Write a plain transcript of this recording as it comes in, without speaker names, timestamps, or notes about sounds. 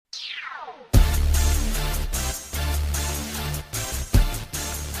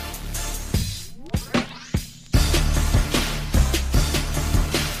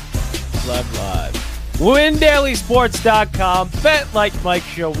live. WinDailySports.com, Bet Like Mike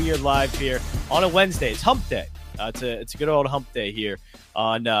show. We are live here on a Wednesday. It's hump day. It's a good old hump day here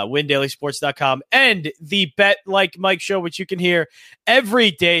on WinDailySports.com and the Bet Like Mike show, which you can hear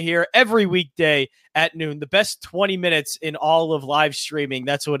every day here, every weekday at noon. The best 20 minutes in all of live streaming.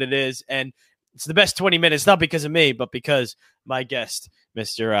 That's what it is. And it's the best 20 minutes, not because of me, but because my guest,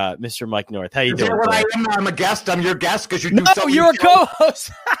 Mr. Mike North. How you doing? Is that what I am? I'm a guest. I'm your guest because you do No, you're a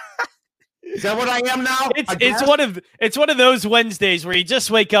co-host. Is that what I am now? It's one of those Wednesdays where you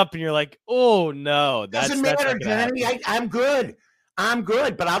just wake up and you're like, oh no, doesn't matter, Danny. I'm good.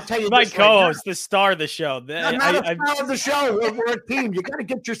 But I'll tell you, my co-host, right, the star of the show. I'm not a star of the show. We're a team. You got to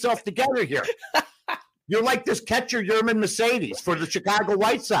get yourself together here. You're like this catcher, Yerman Mercedes for the Chicago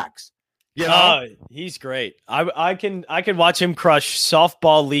White Sox. You know? He's great. I can watch him crush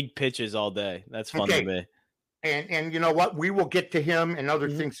softball league pitches all day. That's fun to me. And you know what? We will get to him and other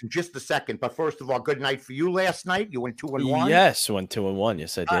things in just a second. But first of all, good night for you last night. You went 2-1. Yes, went 2-1.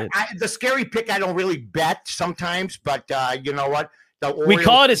 Yes, I did. The scary pick, I don't really bet sometimes, but you know what? We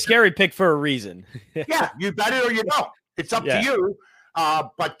call it a scary pick for a reason. Yeah, you bet it or you don't. It's up to you.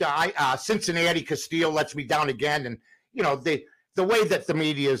 But Cincinnati Castillo lets me down again. And, you know, the way that the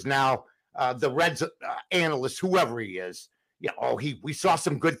media is now, the Reds analyst, whoever he is, we saw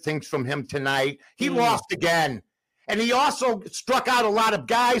some good things from him tonight. He lost again. And he also struck out a lot of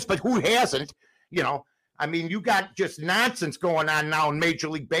guys, but who hasn't? You know, I mean, you got just nonsense going on now in Major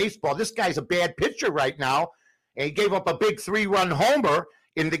League Baseball. This guy's a bad pitcher right now. And he gave up a big 3-run homer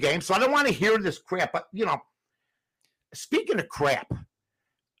in the game. So I don't want to hear this crap. But, you know, speaking of crap,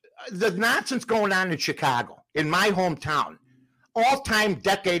 the nonsense going on in Chicago, in my hometown, all-time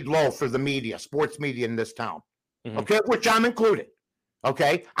decade low for the media, sports media in this town. Okay, which I'm included.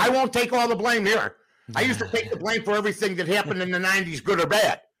 Okay, I won't take all the blame here. I used to take the blame for everything that happened in the 90s, good or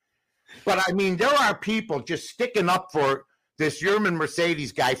bad. But, I mean, there are people just sticking up for this Yerman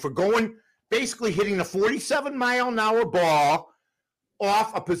Mercedes guy for basically hitting a 47-mile-an-hour ball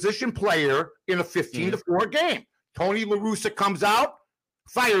off a position player in a 15-4 game. Tony La Russa comes out,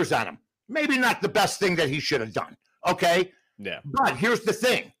 fires on him. Maybe not the best thing that he should have done, okay? Yeah. But here's the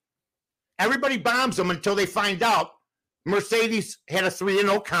thing. Everybody bombs him until they find out Mercedes had a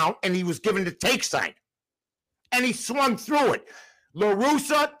 3-0 count and he was given the take sign. And he swung through it. La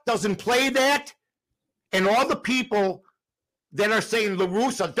Russa doesn't play that. And all the people that are saying La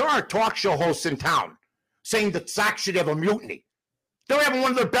Russa, there are talk show hosts in town saying that Sox should have a mutiny. They're having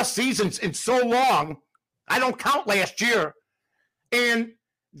one of their best seasons in so long. I don't count last year. And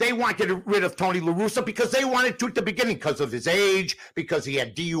they want to get rid of Tony La Russa because they wanted to at the beginning because of his age, because he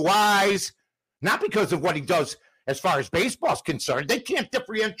had DUIs, not because of what he does as far as baseball is concerned. They can't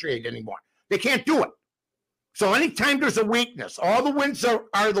differentiate anymore. They can't do it. So anytime there's a weakness, all the wins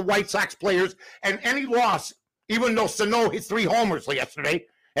are the White Sox players, and any loss, even though Sano hit 3 homers yesterday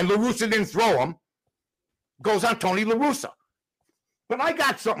and La Russa didn't throw them, goes on Tony La Russa. But I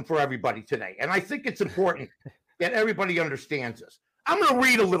got something for everybody today, and I think it's important that everybody understands this. I'm going to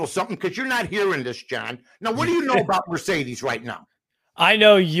read a little something because you're not hearing this, John. Now, what do you know about Mercedes right now? I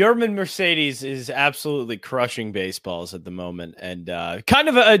know Yerman Mercedes is absolutely crushing baseballs at the moment, and kind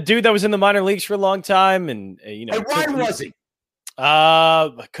of a dude that was in the minor leagues for a long time. And why was he?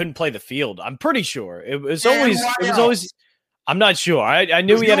 I couldn't play the field. I'm pretty sure it was always. I'm not sure. I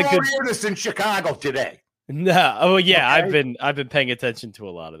knew he had a good. This in Chicago today. No. Oh yeah, okay. I've been paying attention to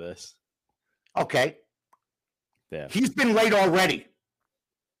a lot of this. Okay. Yeah. He's been late already.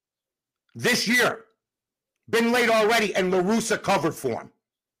 This year, been late already, and La Russa covered for him.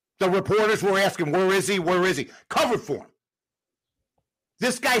 The reporters were asking, where is he? Where is he? Covered for him.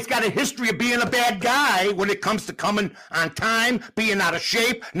 This guy's got a history of being a bad guy when it comes to coming on time, being out of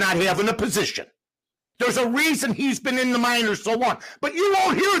shape, not having a position. There's a reason he's been in the minors so long, but you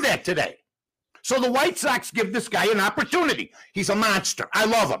won't hear that today. So the White Sox give this guy an opportunity. He's a monster. I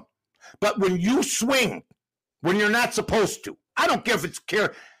love him. But when you swing, when you're not supposed to, I don't care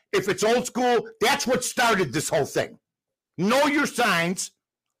if it's old school, that's what started this whole thing. Know your signs.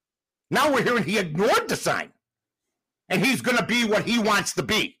 Now we're hearing he ignored the sign. And he's going to be what he wants to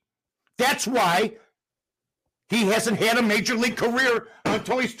be. That's why he hasn't had a major league career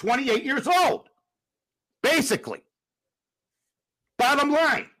until he's 28 years old. Basically. Bottom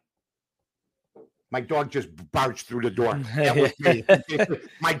line. My dog just barged through the door. That was me.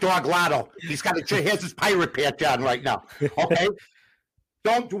 My dog Lotto. He has his pirate patch on right now. Okay?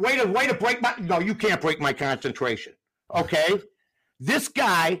 Don't way to break my. No, you can't break my concentration. Okay, this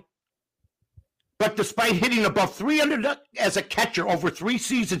guy. But despite hitting above 300 as a catcher over 3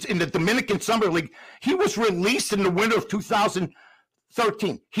 seasons in the Dominican Summer League, he was released in the winter of 2000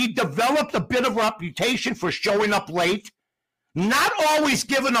 13. He developed a bit of a reputation for showing up late, not always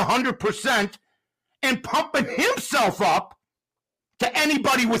giving 100%, and pumping himself up to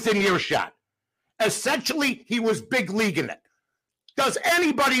anybody within earshot. Essentially, he was big leaguing it. Does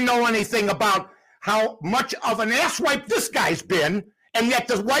anybody know anything about how much of an asswipe this guy's been, and yet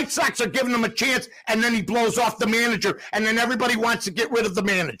the White Sox are giving him a chance, and then he blows off the manager, and then everybody wants to get rid of the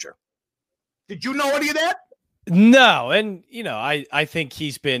manager? Did you know any of that? No, and I think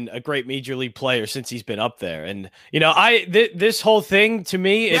he's been a great major league player since he's been up there, and this whole thing to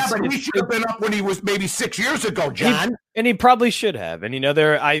me, but he should have been up when he was maybe 6 years ago, John. And he probably should have. And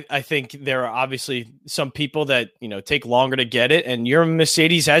I think there are obviously some people that take longer to get it, and your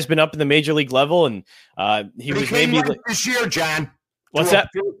Mercedes has been up in the major league level, and he came late this year, John. What's that?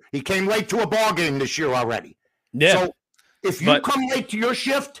 He came late to a ball game this year already. Yeah. So if you come late to your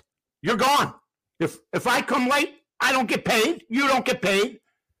shift, you're gone. If I come late, I don't get paid. You don't get paid.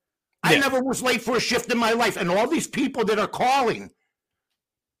 I never was late for a shift in my life. And all these people that are calling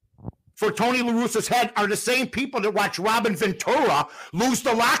for Tony La Russa's head are the same people that watch Robin Ventura lose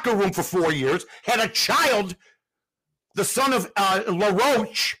the locker room for 4 years, had a child, the son of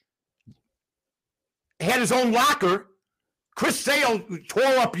LaRoche, had his own locker. Chris Sale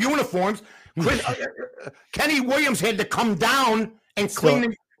tore up uniforms. Kenny Williams had to come down and clean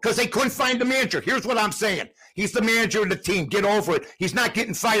them because they couldn't find the manager. Here's what I'm saying. He's the manager of the team. Get over it. He's not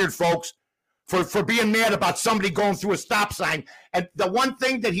getting fired, folks, for being mad about somebody going through a stop sign. And the one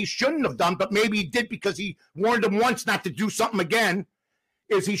thing that he shouldn't have done, but maybe he did because he warned him once not to do something again,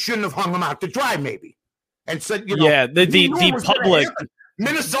 is he shouldn't have hung him out to dry, maybe. And said, the public.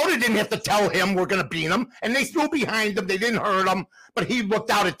 Minnesota didn't have to tell him we're going to beat him, and they threw behind him. They didn't hurt him, but he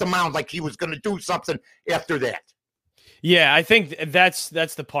looked out at the mound like he was going to do something after that. Yeah, I think that's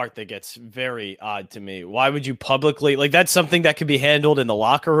the part that gets very odd to me. Why would you publicly that's something that could be handled in the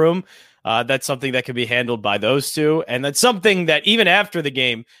locker room? That's something that could be handled by those two, and that's something that even after the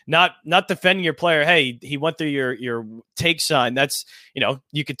game, not defending your player. Hey, he went through your take sign. That's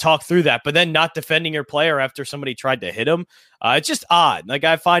you could talk through that, but then not defending your player after somebody tried to hit him. It's just odd.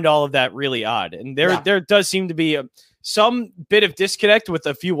 I find all of that really odd, and there does seem to be some bit of disconnect with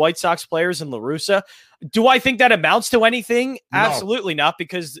a few White Sox players in La Russa. Do I think that amounts to anything? No. Absolutely not,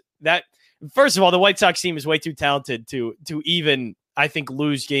 because first of all, the White Sox team is way too talented to even, I think,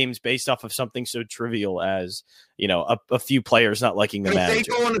 lose games based off of something so trivial as, a few players not liking the manager. If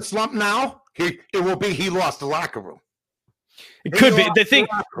they go in a slump now, it will be he lost the locker room. It could be. The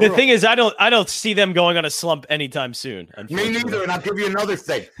thing is, I don't see them going on a slump anytime soon. Me neither, and I'll give you another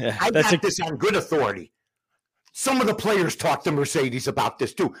thing. I got this on good authority. Some of the players talk to Mercedes about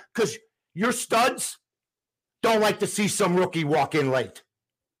this too, because your studs don't like to see some rookie walk in late.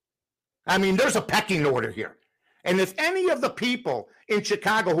 I mean, there's a pecking order here. And if any of the people in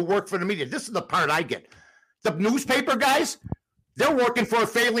Chicago who work for the media, this is the part I get. The newspaper guys, they're working for a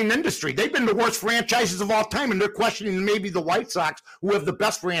failing industry. They've been the worst franchises of all time, and they're questioning maybe the White Sox, who have the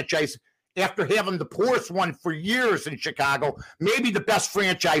best franchise after having the poorest one for years in Chicago, maybe the best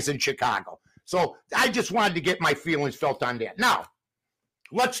franchise in Chicago. So I just wanted to get my feelings felt on that. Now,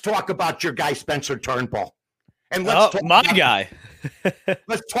 let's talk about your guy, Spencer Turnbull. And let's guy.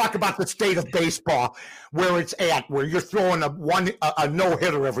 Let's talk about the state of baseball, where it's at, where you're throwing a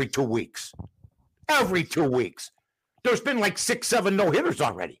no-hitter every 2 weeks. Every 2 weeks. There's been like 6-7 no-hitters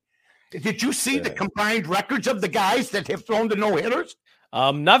already. Did you see the combined records of the guys that have thrown the no-hitters?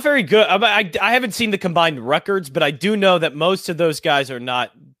 Not very good. I haven't seen the combined records, but I do know that most of those guys are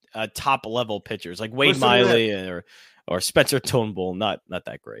not top-level pitchers, like Wade Miley or Spencer Turnbull. Not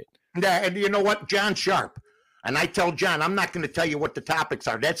that great. Yeah, and you know what? John Sharp. And I tell John, I'm not going to tell you what the topics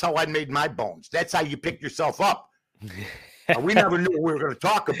are. That's how I made my bones. That's how you pick yourself up. We never knew what we were going to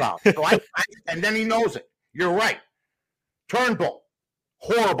talk about. So and then he knows it. You're right. Turnbull,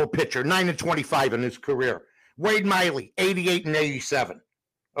 horrible pitcher, 9-25 in his career. Wade Miley, 88 and 87.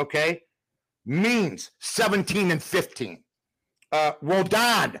 Okay? Means, 17-15.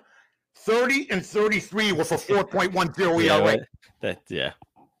 Rodon, 30 and 33 with a 4.10 ERA.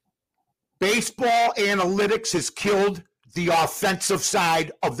 Baseball analytics has killed the offensive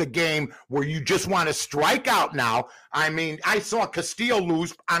side of the game, where you just want to strike out now. I mean, I saw Castillo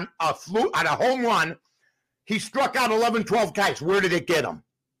lose on a home run. He struck out 11, 12 guys. Where did it get him?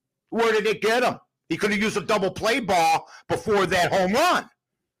 He could have used a double play ball before that home run.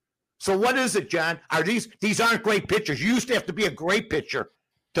 So what is it, John? These aren't great pitchers. You used to have to be a great pitcher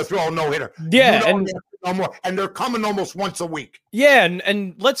to throw a no-hitter. Yeah, No more. And they're coming almost once a week. Yeah,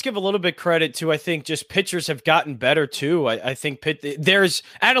 and let's give a little bit credit to, I think, just pitchers have gotten better too. I think there's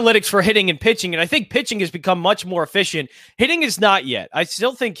analytics for hitting and pitching, and I think pitching has become much more efficient. Hitting is not yet. I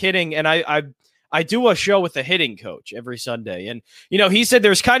still think hitting, and I do a show with a hitting coach every Sunday. And, he said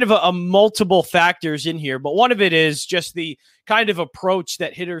there's kind of a multiple factors in here, but one of it is just the kind of approach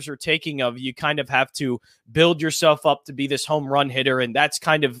that hitters are taking of you kind of have to build yourself up to be this home run hitter. And that's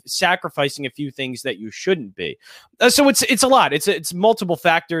kind of sacrificing a few things that you shouldn't be. So it's a lot. It's multiple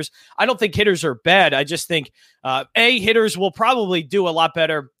factors. I don't think hitters are bad. I just think, hitters will probably do a lot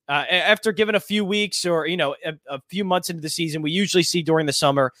better after given a few weeks or, a few months into the season. We usually see during the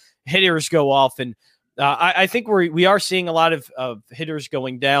summer hitters go off, and I think we are seeing a lot of hitters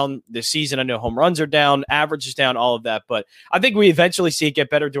going down this season. I know home runs are down, average is down, all of that, but I think we eventually see it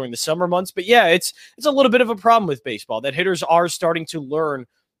get better during the summer months. But yeah, it's a little bit of a problem with baseball that hitters are starting to learn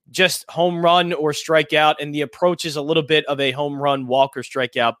just home run or strikeout, and the approach is a little bit of a home run, walk, or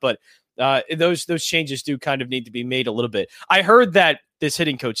strikeout. But those changes do kind of need to be made a little bit. I heard that this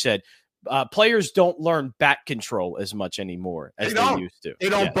hitting coach said players don't learn bat control as much anymore as they used to. They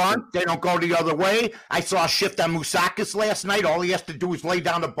don't bunt. They don't go the other way. I saw a shift on Mousakis last night. All he has to do is lay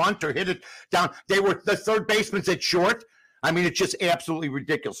down a bunt or hit it down. They were the third baseman's at short. I mean, it's just absolutely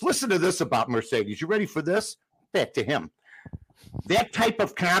ridiculous. Listen to this about Mercedes. You ready for this? Back to him. That type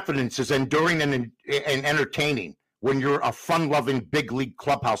of confidence is enduring and entertaining when you're a fun-loving big league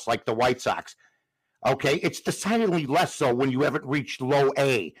clubhouse like the White Sox. Okay, it's decidedly less so when you haven't reached low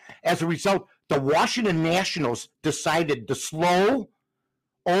A. As a result, the Washington Nationals decided the slow,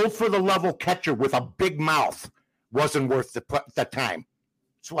 old for the level catcher with a big mouth wasn't worth the time.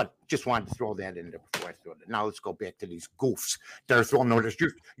 So I just wanted to throw that in there before I throw it. Now let's go back to these goofs that are throwing notice.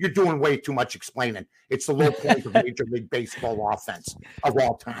 You're doing way too much explaining. It's the low point of Major League Baseball offense of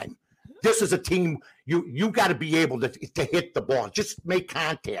all time. This is a team you got to be able to hit the ball. Just make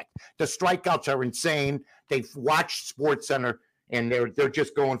contact. The strikeouts are insane. They've watched SportsCenter and they're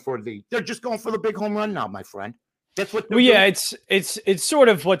just going for the big home run now, my friend. That's what. Well, yeah, it's sort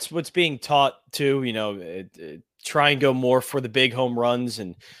of what's being taught too. Try and go more for the big home runs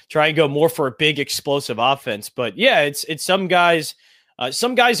and try and go more for a big explosive offense. But yeah, it's some guys.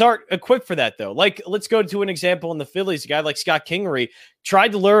 Some guys aren't equipped for that, though. Like, let's go to an example in the Phillies. A guy like Scott Kingery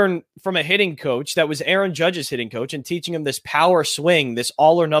tried to learn from a hitting coach that was Aaron Judge's hitting coach and teaching him this power swing, this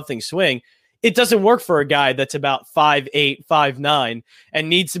all-or-nothing swing. It doesn't work for a guy that's about 5'8", 5'9", and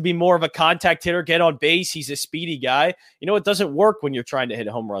needs to be more of a contact hitter, get on base. He's a speedy guy. It doesn't work when you're trying to hit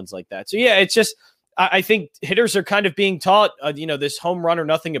home runs like that. So, yeah, it's just – I think hitters are kind of being taught, this home run or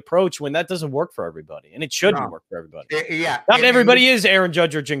nothing approach when that doesn't work for everybody, and it shouldn't work for everybody. Yeah, not everybody is Aaron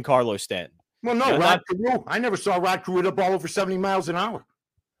Judge or Giancarlo Stanton. Well, no, Rod Carew. I never saw Rod Carew hit a ball over 70 miles an hour,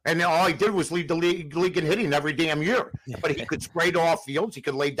 and all he did was lead the league in hitting every damn year. But he could spray to all fields. He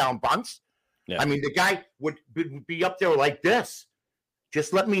could lay down bunts. Yeah. I mean, the guy would be up there like this.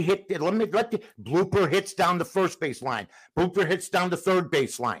 Just let me hit. Let the blooper hits down the first base line. Blooper hits down the third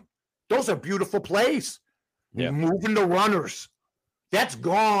base line. Those are beautiful plays. Yeah. Moving the runners. That's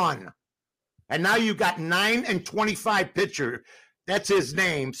gone. And now you got 9 and 25 pitcher. That's his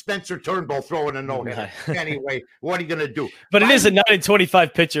name. Spencer Turnbull throwing a no-hitter. Anyway, what are you going to do? But it is a 9 and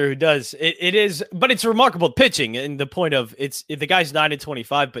 25 pitcher who does. It is, but it's remarkable pitching. And the point of if the guy's 9 and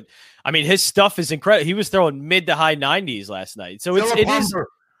 25, but I mean, his stuff is incredible. He was throwing mid to high 90s last night. So it is.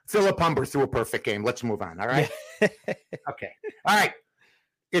 Philip Humber threw a perfect game. Let's move on. All right. Okay. All right.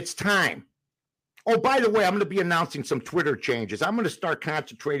 It's time. Oh, by the way, I'm going to be announcing some Twitter changes. I'm going to start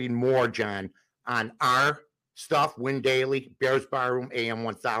concentrating more, John, on our stuff, Win Daily, Bears Barroom, AM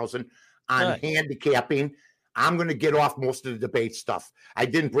 1000, on handicapping. I'm going to get off most of the debate stuff. I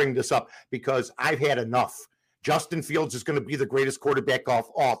didn't bring this up because I've had enough. Justin Fields is going to be the greatest quarterback of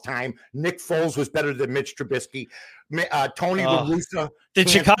all time. Nick Foles was better than Mitch Trubisky. Tony La Russa. Did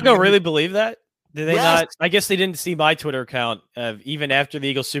Chicago really believe that? Did they not? I guess they didn't see my Twitter account even after the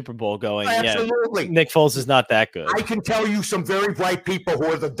Eagles Super Bowl going. Absolutely. Yeah, Nick Foles is not that good. I can tell you some very bright people who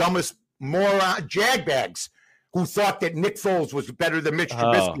are the dumbest moron jagbags who thought that Nick Foles was better than Mitch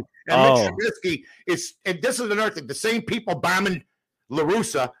Trubisky. And Mitch Trubisky is, and this is another thing, the same people bombing La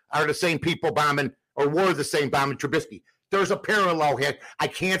Russa are the same people bombing, or were the same bombing Trubisky. There's a parallel here. I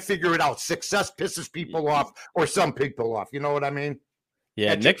can't figure it out. Success pisses people off or some people off. You know what I mean?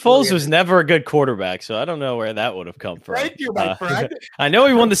 Yeah, Nick Foles was never a good quarterback, so I don't know where that would have come from. Thank you, my friend. I know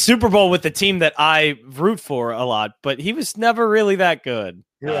he won the Super Bowl with the team that I root for a lot, but he was never really that good.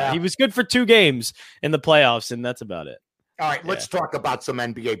 Yeah. He was good for 2 games in the playoffs, and that's about it. All right, let's talk about some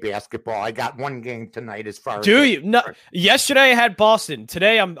NBA basketball. I got one game tonight as far as... Do you? No, yesterday I had Boston.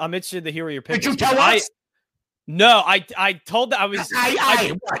 Today I'm interested to hear what your pick is. Did you tell us? No, I told that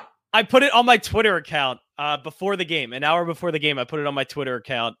I put it on my Twitter account before the game. An hour before the game, I put it on my Twitter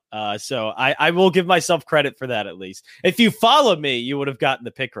account. So I will give myself credit for that at least. If you follow me, you would have gotten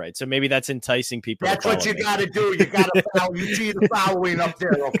the pick right. So maybe that's enticing people. That's what you got to do. You got to follow. You see the following up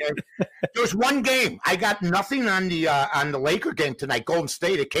there, okay? There's one game. I got nothing on the Laker game tonight. Golden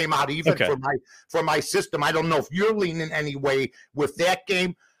State. It came out even for my system. I don't know if you're leaning any way with that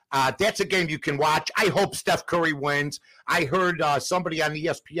game. That's a game you can watch. I hope Steph Curry wins. I heard somebody on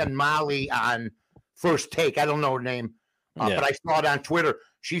ESPN, Molly, on First Take. I don't know her name, but I saw it on Twitter.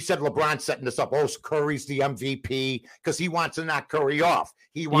 She said LeBron's setting this up. Oh, Curry's the MVP because he wants to knock Curry off.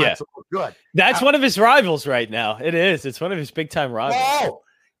 He wants to look good. That's one of his rivals right now. It is. It's one of his big-time rivals. Oh,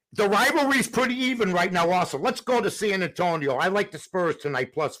 the rivalry's pretty even right now also. Let's go to San Antonio. I like the Spurs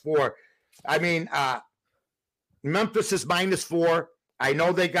tonight, +4. I mean, Memphis is -4. I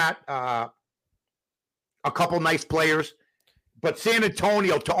know they got a couple nice players, but San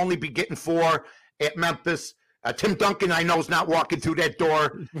Antonio to only be getting 4 at Memphis. Tim Duncan, I know, is not walking through that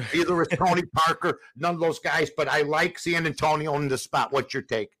door. Either is Tony Parker, none of those guys, but I like San Antonio in the spot. What's your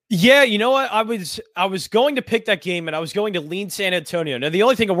take? Yeah, you know what? I was going to pick that game, and I was going to lean San Antonio. Now, the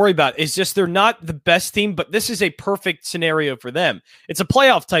only thing I worry about is just they're not the best team, but this is a perfect scenario for them. It's a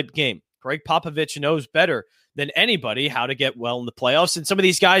playoff-type game. Greg Popovich knows better than anybody how to get well in the playoffs. And some of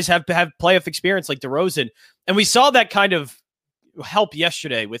these guys have playoff experience like DeRozan. And we saw that kind of help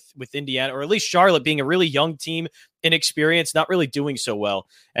yesterday with Indiana, or at least Charlotte being a really young team, inexperienced, not really doing so well.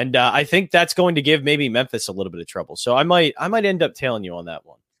 And I think that's going to give maybe Memphis a little bit of trouble. So I might end up tailing you on that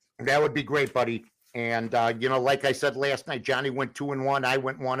one. That would be great, buddy. And, like I said last night, Johnny went 2-1. I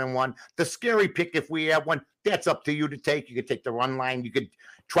went 1-1. The scary pick, if we have one, that's up to you to take. You could take the run line. You could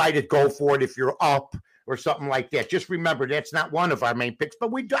try to go for it if you're up or something like that. Just remember, that's not one of our main picks,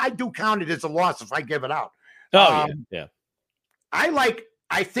 but I do count it as a loss if I give it out. Oh, yeah.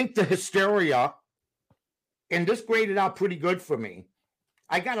 I think the hysteria, and this graded out pretty good for me.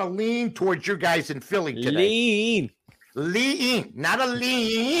 I got to lean towards your guys in Philly today. Lean, not a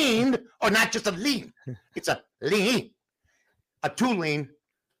lean, or not just a lean. It's a lean, a 2 lean,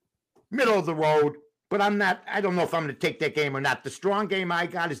 middle of the road. But I don't know if I'm going to take that game or not. The strong game I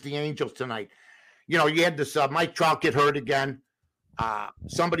got is the Angels tonight. You had this Mike Trout get hurt again.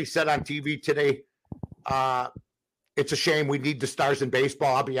 Somebody said on TV today, it's a shame we need the stars in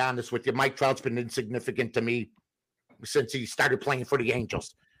baseball. I'll be honest with you. Mike Trout's been insignificant to me since he started playing for the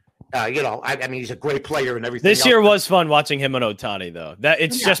Angels. I mean, he's a great player and everything. This year was fun watching him and Ohtani, though.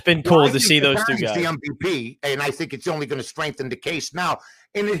 It's just been cool to see those two guys. The MVP, and I think it's only going to strengthen the case now.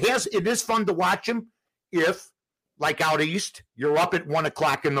 And it is fun to watch him if, like out east, you're up at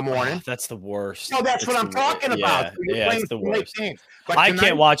 1:00 in the morning. Oh, that's the worst. No, that's what I'm talking about. Yeah, it's the worst. But I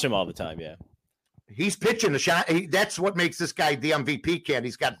can't watch him all the time. Yeah. He's pitching the shot. That's what makes this guy the MVP kid.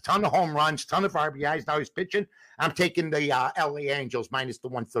 He's got a ton of home runs, ton of RBIs. Now he's pitching. I'm taking the LA Angels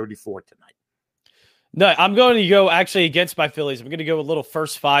 -134 tonight. No, I'm going to go actually against my Phillies. I'm going to go a little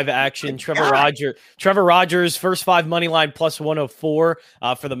first 5 action. Trevor Rogers, first 5 money line +104 for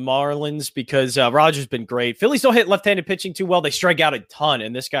the Marlins because Rogers been great. Phillies don't hit left-handed pitching too well. They strike out a ton,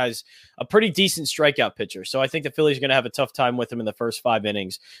 and this guy's a pretty decent strikeout pitcher. So I think the Phillies are going to have a tough time with him in the first 5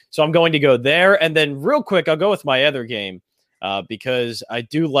 innings. So I'm going to go there. And then real quick, I'll go with my other game because I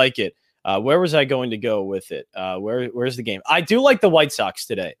do like it. Where was I going to go with it? Where's the game? I do like the White Sox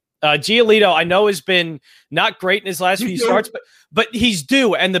today. Giolito, I know, has been not great in his last few starts, but he's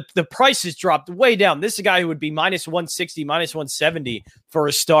due, and the price has dropped way down. This is a guy who would be -160, -170 for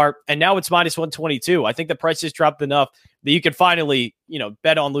a start, and now it's -122. I think the price has dropped enough that you can finally,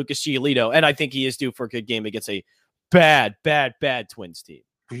 bet on Lucas Giolito, and I think he is due for a good game against a bad Twins team.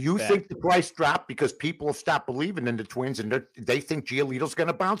 Do you think the price dropped because people have stopped believing in the Twins and they think Giolito's going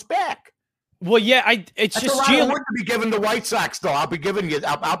to bounce back? Well, yeah, it's That's just a lot of work to be given the White Sox, though. I'll be telling you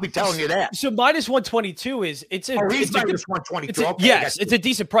that. So -122 is he's -122. Okay, yes, it's a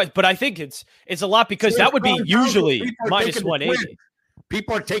decent price, but I think it's a lot because that would be usually -180.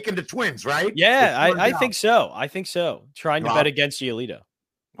 People are taking the Twins, right? Yeah, I think so. Trying to bet against Giolito.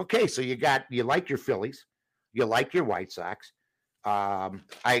 Okay, so you like your Phillies, you like your White Sox.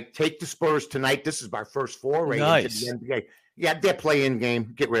 I take the Spurs tonight. This is my first foray into the NBA. Yeah, they're play-in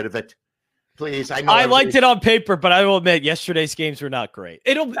game. Get rid of it. Please, I know. I liked it on paper, but I will admit yesterday's games were not great.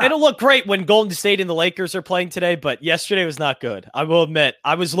 It'll look great when Golden State and the Lakers are playing today, but yesterday was not good. I will admit.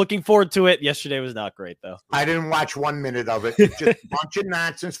 I was looking forward to it. Yesterday was not great, though. I didn't watch 1 minute of it. It's just a bunch of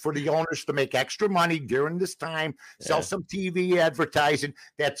nonsense for the owners to make extra money during this time, sell some TV advertising.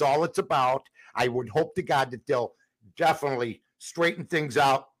 That's all it's about. I would hope to God that they'll definitely straighten things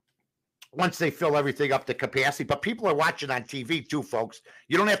out once they fill everything up to capacity. But people are watching on TV too, folks.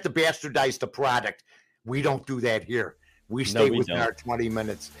 You don't have to bastardize the product. We don't do that here. We stay within our 20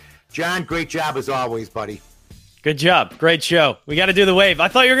 minutes. John, great job as always, buddy. Good job. Great show. We got to do the wave. I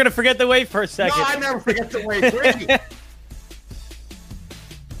thought you were going to forget the wave for a second. No, I never forget the wave.